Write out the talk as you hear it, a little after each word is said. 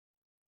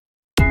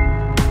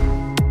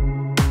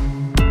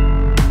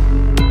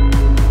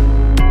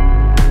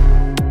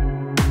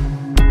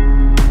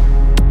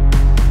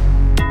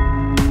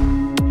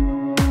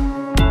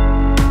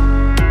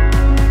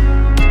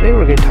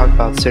talk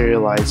about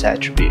serialized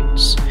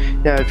attributes.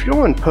 Now, if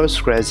you're on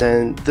Postgres,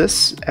 then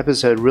this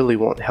episode really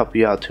won't help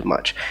you out too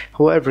much.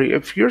 However,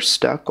 if you're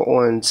stuck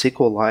on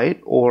SQLite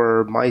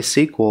or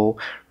MySQL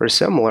or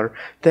similar,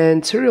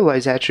 then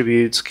serialized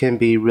attributes can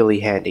be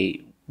really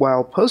handy.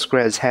 While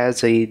Postgres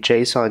has a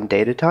JSON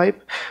data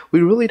type,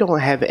 we really don't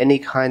have any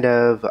kind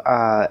of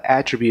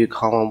attribute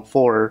column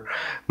for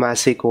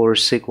MySQL or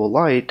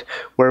SQLite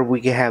where we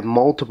can have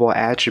multiple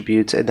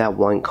attributes in that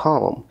one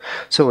column.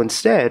 So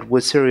instead,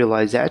 with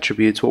serialized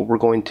attributes, what we're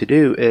going to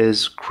do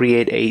is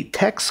create a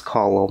text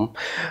column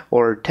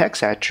or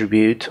text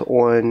attribute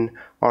on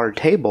our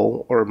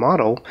table or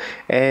model,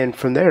 and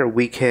from there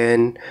we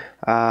can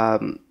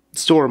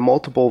store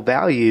multiple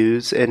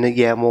values in a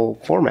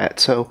YAML format.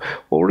 So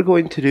what we're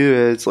going to do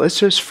is let's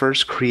just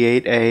first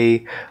create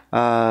a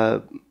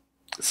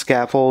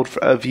scaffold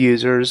of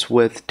users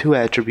with two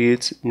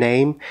attributes,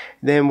 name,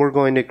 then we're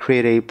going to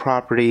create a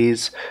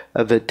properties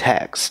of a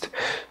text.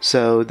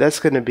 So that's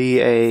going to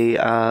be a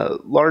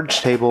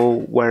large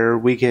table where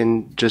we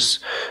can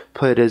just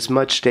put as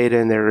much data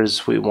in there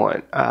as we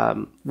want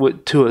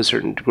to a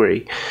certain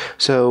degree.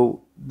 So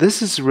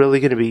this is really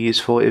going to be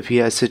useful if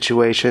you have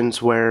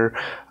situations where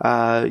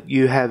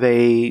you have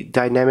a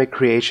dynamic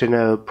creation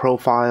of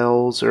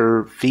profiles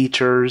or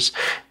features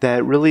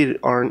that really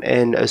aren't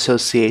an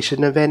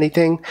association of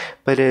anything,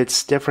 but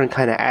it's different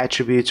kind of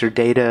attributes or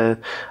data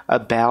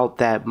about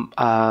that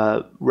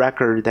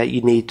record that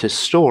you need to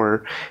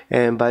store.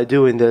 And by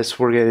doing this,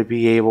 we're going to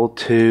be able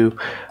to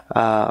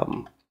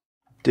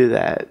do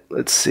that.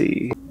 Let's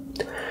see.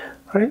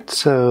 Alright,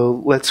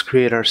 so let's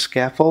create our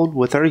scaffold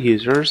with our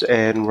users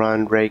and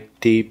run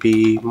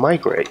rakedb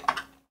migrate.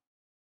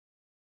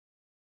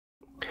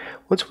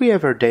 Once we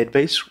have our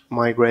database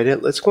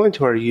migrated, let's go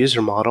into our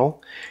user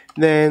model.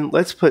 Then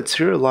let's put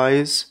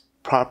serialize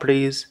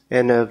properties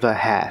and of a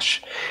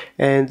hash.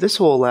 And this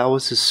will allow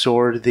us to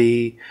store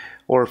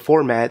or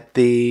format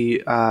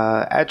the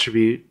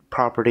attribute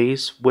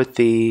properties with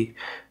the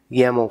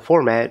YAML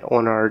format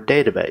on our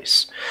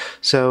database.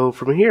 So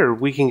from here,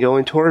 we can go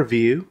into our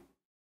view.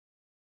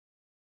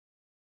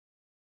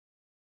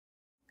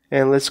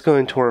 And let's go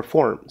into our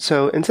form.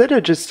 So instead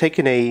of just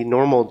taking a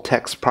normal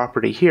text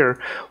property here,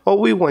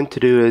 what we want to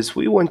do is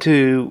we want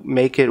to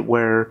make it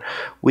where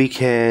we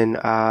can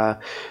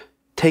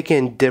take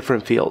in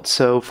different fields.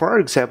 So for our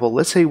example,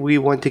 let's say we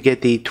want to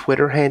get the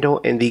Twitter handle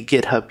and the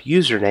GitHub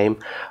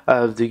username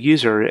of the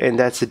user, and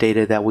that's the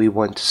data that we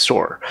want to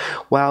store.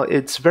 Well,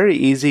 it's very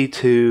easy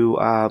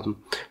to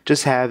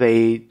just have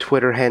a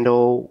Twitter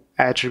handle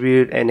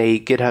attribute and a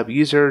GitHub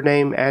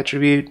username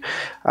attribute.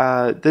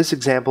 This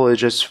example is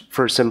just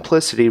for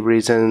simplicity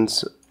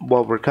reasons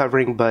what we're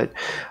covering, but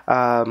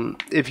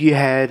if you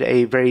had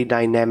a very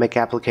dynamic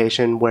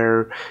application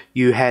where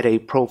you had a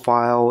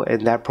profile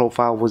and that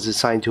profile was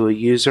assigned to a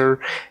user,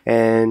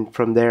 and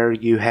from there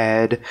you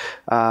had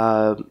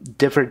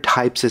different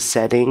types of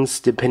settings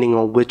depending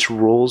on which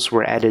rules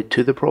were added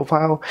to the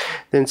profile,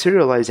 then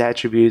serialized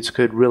attributes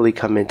could really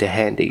come into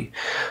handy.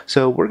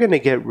 So we're going to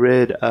get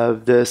rid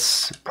of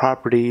this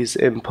properties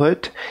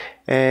input,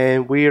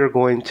 and we are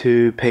going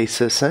to paste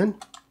this in.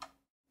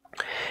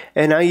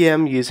 And I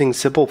am using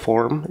simple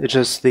form. It's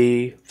just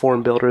the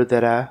form builder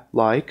that I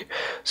like.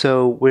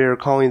 So we're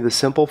calling the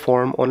simple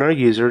form on our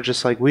user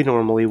just like we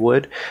normally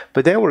would.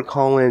 But then we're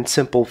calling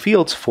simple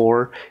fields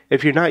for.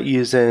 If you're not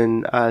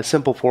using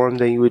simple form,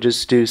 then you would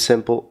just do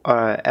simple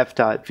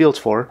f.fields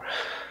for.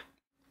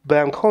 But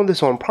I'm calling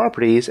this on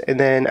properties, and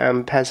then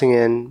I'm passing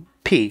in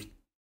p.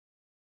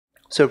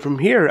 So from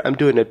here, I'm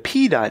doing a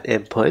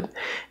p.input,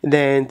 and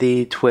then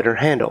the Twitter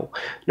handle.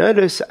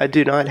 Notice I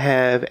do not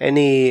have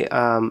any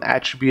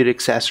attribute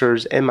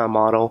accessors in my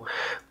model,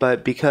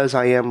 but because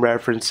I am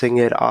referencing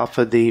it off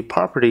of the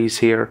properties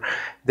here,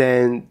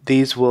 then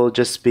these will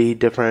just be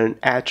different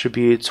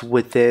attributes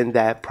within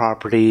that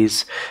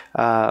properties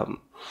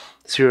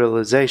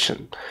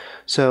serialization.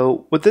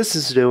 So what this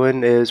is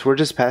doing is we're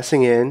just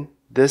passing in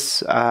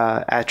this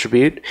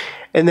attribute,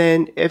 and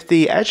then if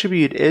the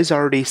attribute is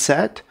already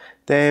set,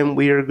 then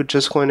we are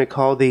just going to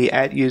call the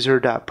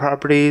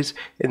 @user.properties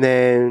and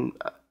then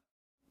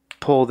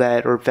pull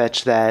that or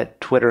fetch that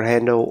Twitter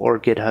handle or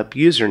GitHub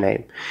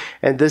username.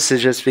 And this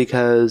is just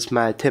because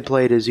my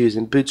template is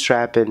using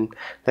Bootstrap, and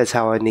that's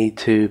how I need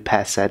to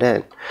pass that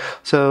in.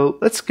 So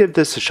let's give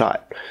this a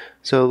shot.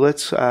 So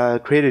let's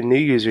create a new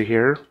user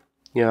here.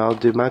 I'll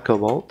do my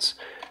cobalts,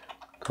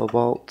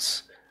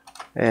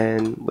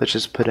 and let's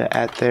just put an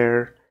 @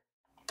 there,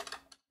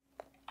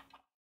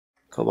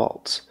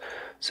 cobalts.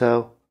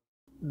 So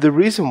the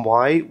reason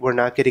why we're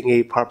not getting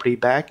a property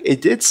back,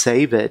 it did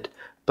save it,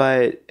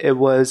 but it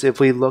was, if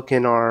we look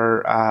in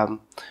our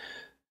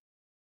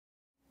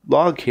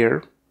log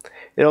here,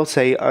 it'll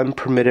say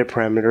unpermitted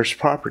parameters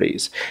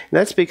properties. And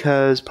that's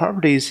because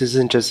properties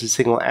isn't just a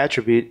single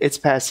attribute, it's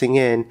passing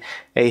in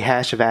a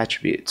hash of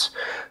attributes.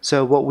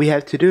 So what we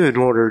have to do in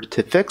order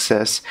to fix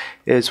this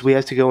is we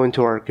have to go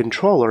into our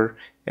controller,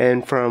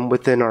 and from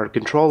within our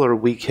controller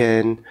we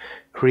can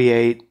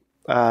create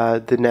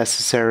the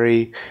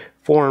necessary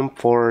form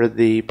for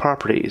the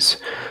properties.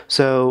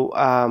 So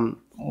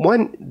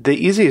the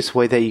easiest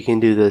way that you can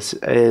do this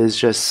is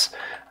just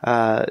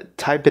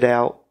type it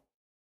out.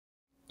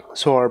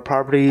 So our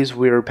properties,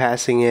 we're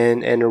passing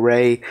in an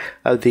array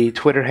of the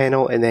Twitter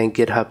handle and then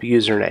GitHub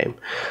username.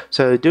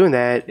 So doing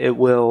that, it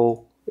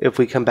will, if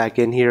we come back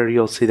in here,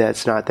 you'll see that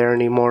it's not there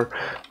anymore,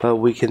 but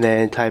we can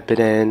then type it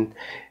in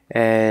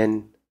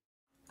and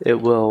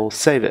it will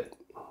save it.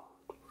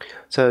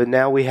 So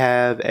now we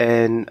have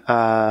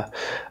a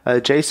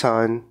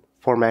JSON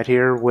format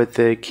here with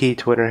the key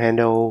Twitter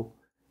handle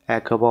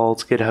at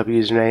Cobalts, GitHub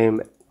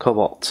username,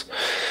 Cobalts.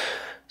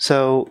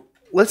 So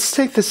let's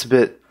take this a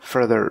bit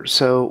further.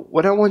 So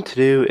what I want to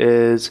do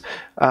is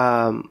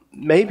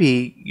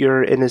maybe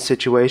you're in a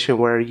situation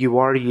where you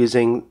are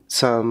using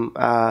some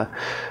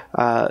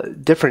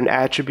different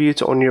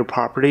attributes on your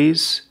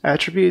properties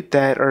attribute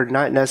that are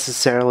not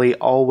necessarily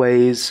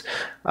always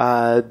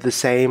the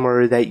same,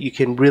 or that you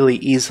can really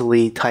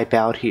easily type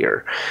out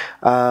here.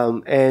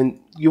 And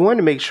you want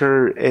to make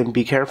sure and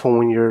be careful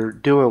when you're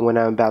doing what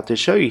I'm about to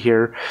show you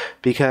here,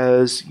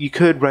 because you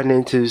could run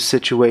into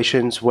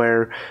situations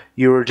where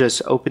you're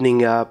just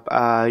opening up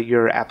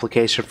your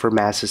application for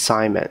mass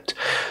assignment.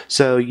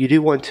 So you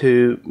do want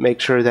to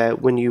make sure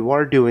that when you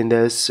are doing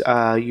this,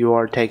 you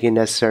are taking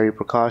necessary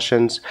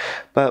precautions.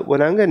 But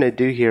what I'm going to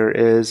do here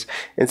is,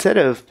 instead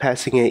of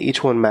passing in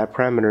each one of my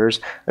parameters,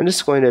 I'm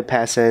just going to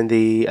pass in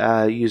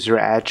the user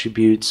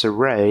attributes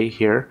array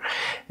here,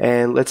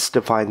 and let's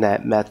define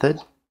that method.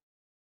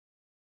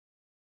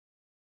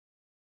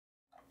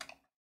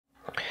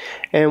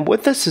 And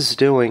what this is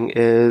doing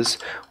is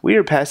we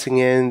are passing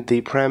in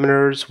the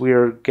parameters. We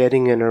are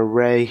getting an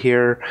array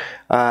here.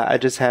 I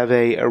just have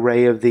an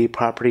array of the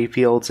property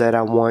fields that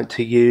I want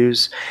to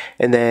use.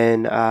 And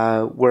then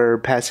we're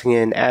passing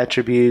in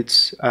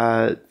attributes,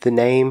 the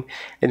name,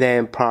 and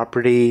then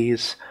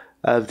properties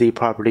of the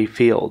property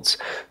fields.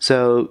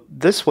 So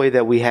this way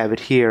that we have it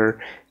here,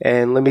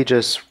 and let me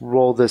just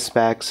roll this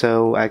back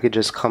so I could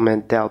just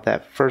comment out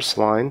that first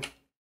line.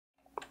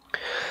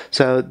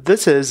 So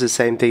this is the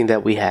same thing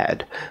that we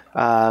had,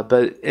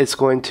 but it's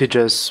going to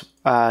just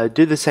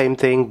do the same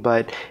thing,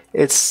 but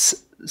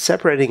it's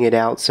separating it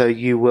out so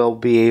you will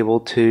be able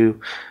to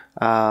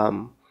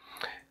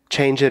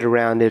change it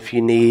around if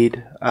you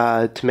need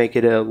to make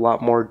it a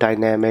lot more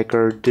dynamic,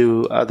 or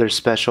do other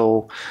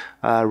special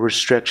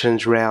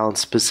restrictions around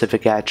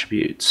specific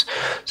attributes.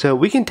 So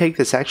we can take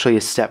this actually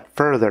a step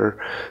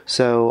further.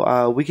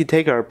 So we can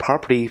take our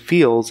property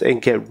fields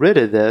and get rid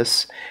of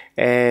this,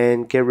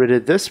 and get rid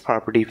of this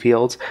property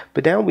fields,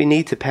 but now we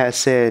need to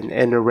pass in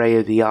an array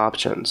of the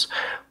options.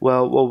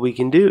 Well, what we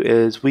can do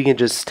is we can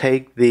just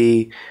take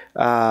the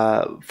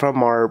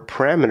from our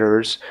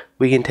parameters,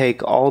 we can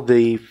take all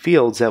the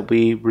fields that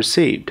we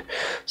received.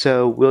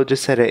 So we'll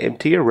just set an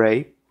empty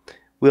array.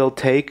 We'll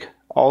take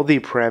all the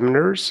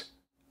parameters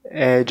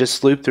and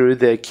just loop through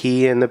the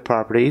key and the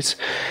properties.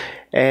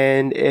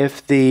 And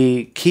if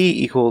the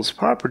key equals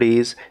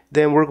properties,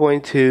 then we're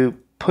going to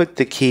put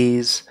the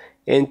keys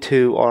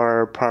into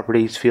our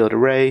properties field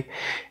array,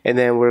 and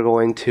then we're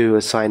going to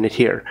assign it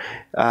here.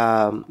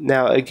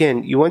 Now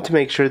again, you want to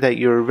make sure that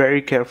you're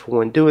very careful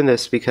when doing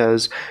this,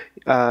 because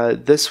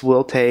this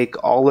will take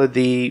all of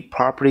the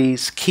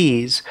properties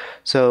keys,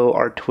 so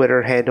our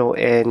Twitter handle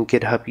and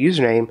GitHub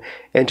username,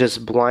 and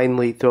just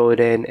blindly throw it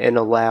in and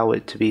allow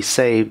it to be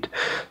saved.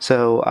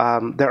 So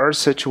there are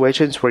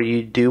situations where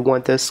you do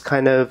want this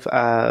kind of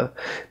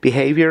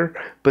behavior,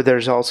 but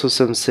there's also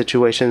some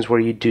situations where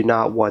you do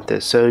not want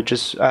this. So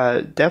just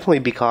definitely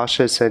be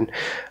cautious and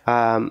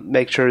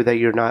make sure that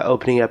you're not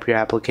opening up your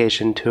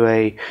application to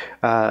a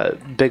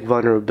big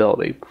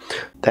vulnerability.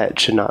 That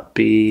should not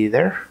be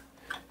there.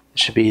 It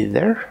should be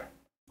there.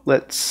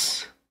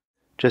 Let's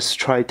just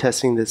try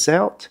testing this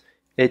out.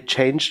 It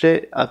changed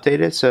it,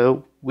 updated,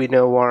 so we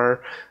know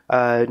our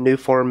new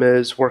form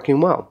is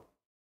working well.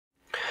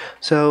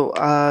 So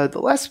the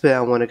last bit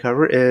I want to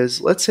cover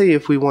is, let's say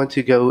if we want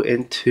to go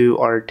into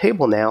our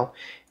table now,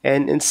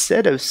 and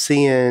instead of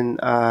seeing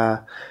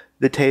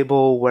the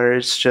table where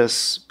it's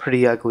just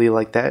pretty ugly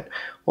like that,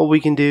 what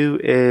we can do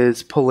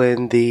is pull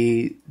in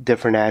the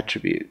different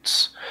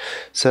attributes.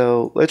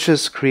 So let's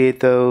just create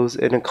those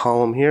in a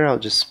column here. I'll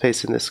just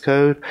paste in this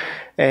code,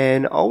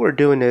 and all we're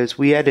doing is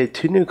we added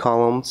two new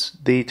columns,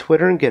 the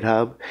Twitter and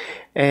GitHub,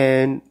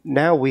 and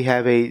now we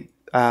have a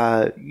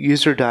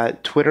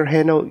user.Twitter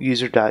handle,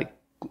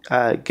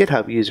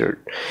 user.GitHub user.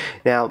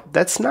 Now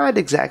that's not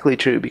exactly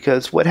true,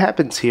 because what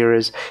happens here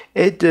is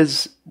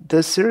the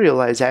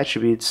Serialize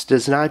Attributes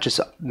does not just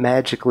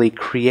magically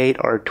create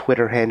our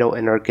Twitter handle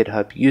and our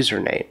GitHub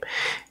username.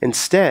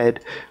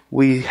 Instead,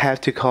 we have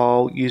to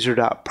call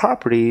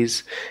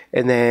user.properties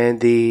and then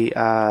the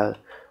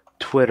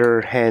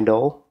Twitter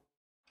handle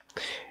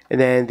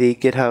and then the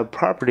GitHub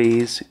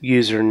properties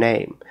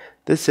username.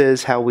 This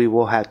is how we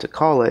will have to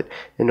call it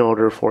in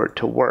order for it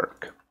to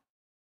work.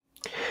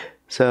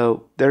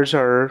 So there's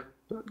our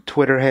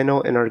Twitter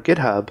handle and our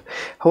GitHub.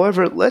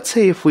 However, let's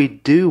say if we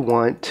do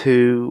want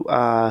to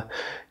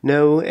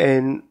know,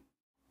 and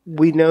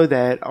we know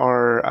that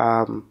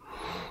our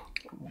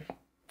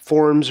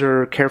forms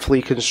are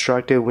carefully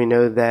constructed. We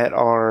know that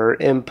our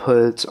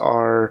inputs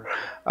are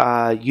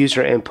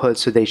user inputs,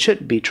 so they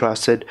shouldn't be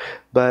trusted,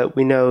 but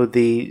we know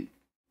the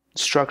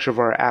structure of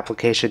our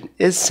application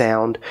is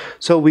sound,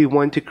 so we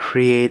want to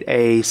create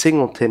a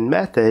Singleton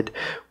method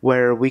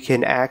where we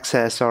can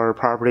access our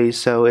properties,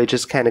 so it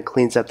just kind of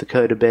cleans up the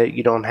code a bit.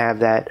 You don't have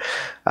that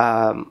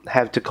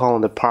have to call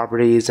in the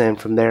properties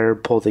and from there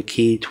pull the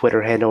key,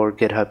 Twitter handle, or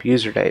GitHub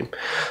username.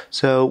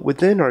 So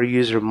within our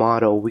user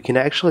model, we can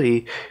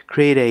actually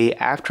create a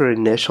after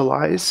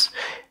initialize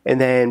and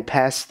then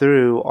pass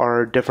through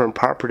our different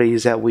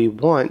properties that we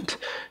want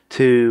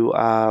to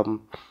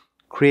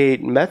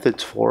create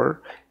methods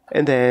for.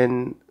 And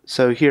then,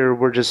 so here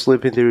we're just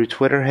looping through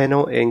Twitter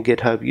handle and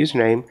GitHub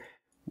username,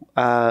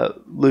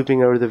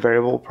 looping over the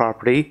variable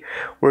property.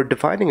 We're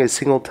defining a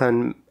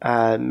Singleton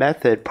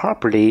method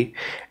property,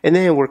 and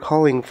then we're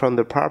calling from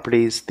the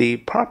properties the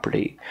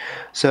property.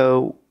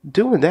 So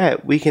doing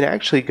that, we can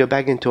actually go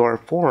back into our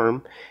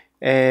form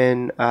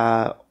and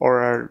or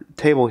our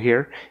table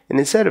here, and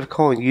instead of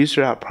calling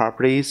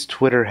user.properties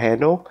Twitter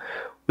handle,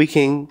 we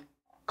can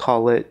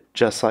call it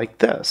just like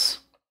this.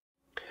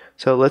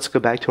 So let's go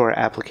back to our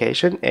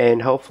application,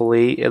 and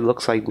hopefully it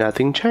looks like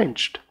nothing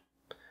changed.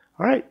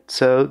 Alright,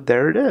 so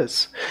there it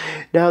is.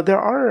 Now there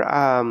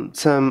are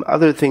some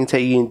other things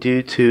that you can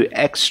do to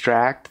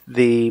extract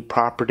the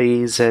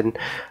properties and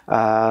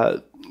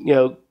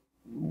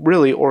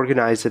really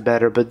organize it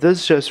better, but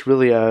this is just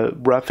really a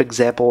rough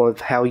example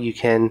of how you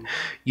can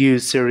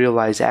use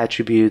serialized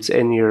attributes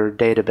in your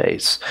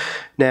database.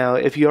 Now,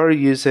 if you are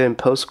using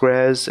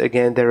Postgres,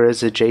 again, there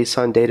is a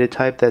JSON data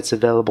type that's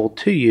available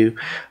to you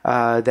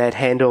that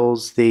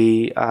handles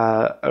the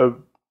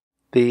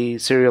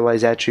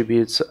serialized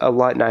attributes a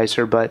lot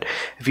nicer, but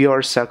if you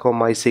are stuck on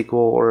MySQL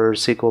or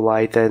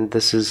SQLite, then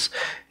this is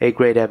a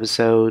great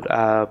episode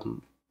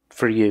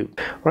for you.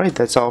 All right,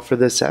 that's all for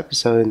this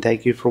episode, and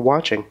thank you for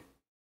watching.